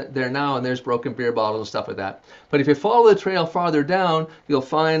down there now and there's broken beer bottles and stuff like that. But if you follow the trail farther down, you'll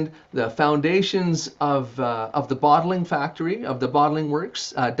find the foundations of the bottling factory, of the bottling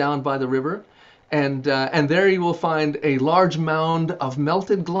works down by the river. And there you will find a large mound of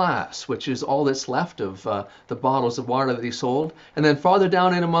melted glass, which is all that's left of the bottles of water that he sold. And then farther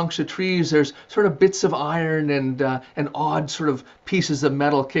down in amongst the trees, there's sort of bits of iron and odd sort of pieces of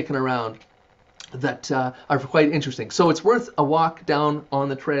metal kicking around that are quite interesting. So it's worth a walk down on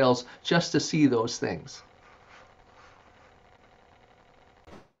the trails just to see those things.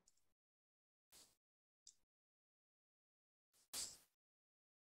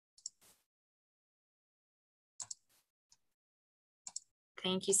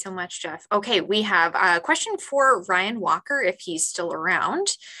 Thank you so much, Jeff. Okay, we have a question for Ryan Walker, if he's still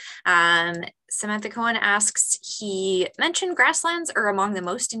around. Samantha Cohen asks, he mentioned grasslands are among the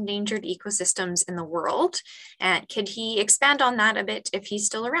most endangered ecosystems in the world. And could he expand on that a bit if he's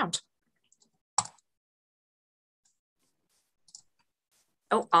still around?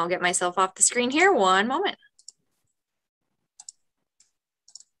 Oh, I'll get myself off the screen here. One moment.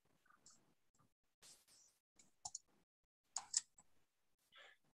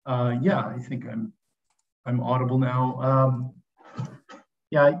 Yeah, I think I'm audible now.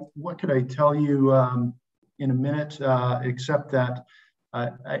 Yeah, what could I tell you in a minute, except that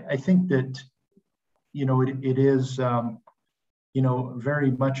I think that, you know, it is, you know,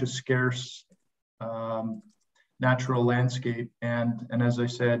 very much a scarce natural landscape. And as I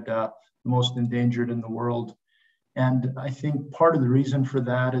said, the most endangered in the world. And I think part of the reason for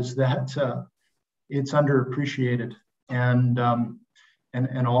that is that it's underappreciated. And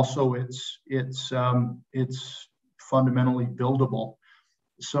also it's fundamentally buildable.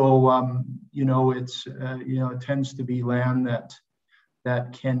 So you know, you know, it tends to be land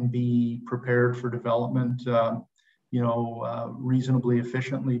that can be prepared for development, you know, reasonably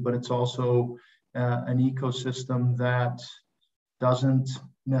efficiently. But it's also an ecosystem that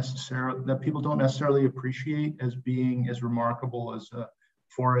people don't necessarily appreciate as being as remarkable as a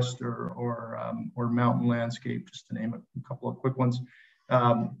forest or mountain landscape, just to name a couple of quick ones.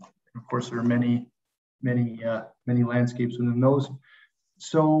 Of course, there are many landscapes within those.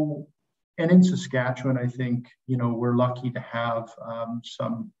 So, and in Saskatchewan, I think, you know, we're lucky to have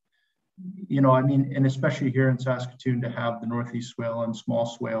some, you know, I mean, and especially here in Saskatoon, to have the Northeast Swale and Small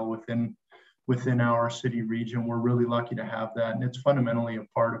Swale within our city region. We're really lucky to have that. And it's fundamentally a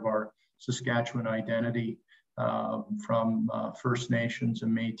part of our Saskatchewan identity. from First Nations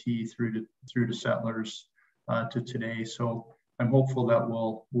and Métis through to settlers to today. So I'm hopeful that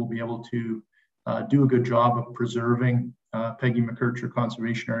we'll be able to do a good job of preserving Peggy McKercher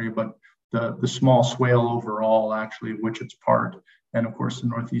Conservation Area, but the small swale overall, actually, of which it's part, and of course the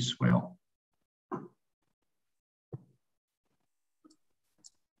Northeast Swale.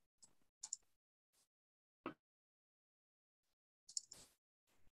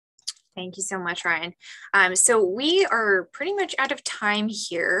 Thank you so much, Ryan. So we are pretty much out of time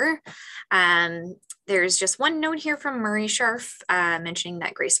here. There's just one note here from Murray Scharf mentioning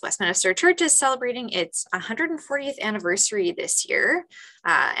that Grace Westminster Church is celebrating its 140th anniversary this year,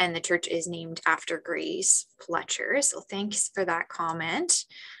 and the church is named after Grace Fletcher. So thanks for that comment.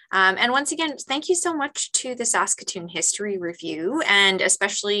 And once again, thank you so much to the Saskatoon History Review, and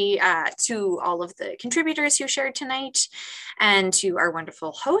especially to all of the contributors who shared tonight, and to our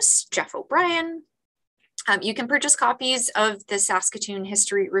wonderful host, Jeff O'Brien. You can purchase copies of the Saskatoon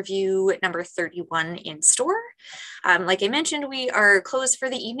History Review number 31 in store. Like I mentioned, we are closed for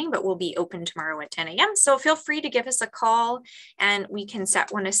the evening, but we'll be open tomorrow at 10 a.m. So feel free to give us a call and we can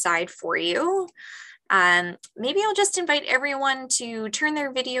set one aside for you. Maybe I'll just invite everyone to turn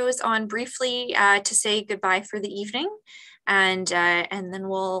their videos on briefly to say goodbye for the evening, and then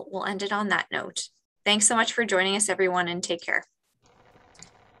we'll end it on that note. Thanks so much for joining us, everyone, and take care.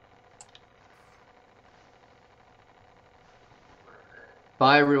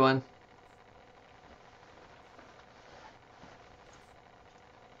 Bye, everyone.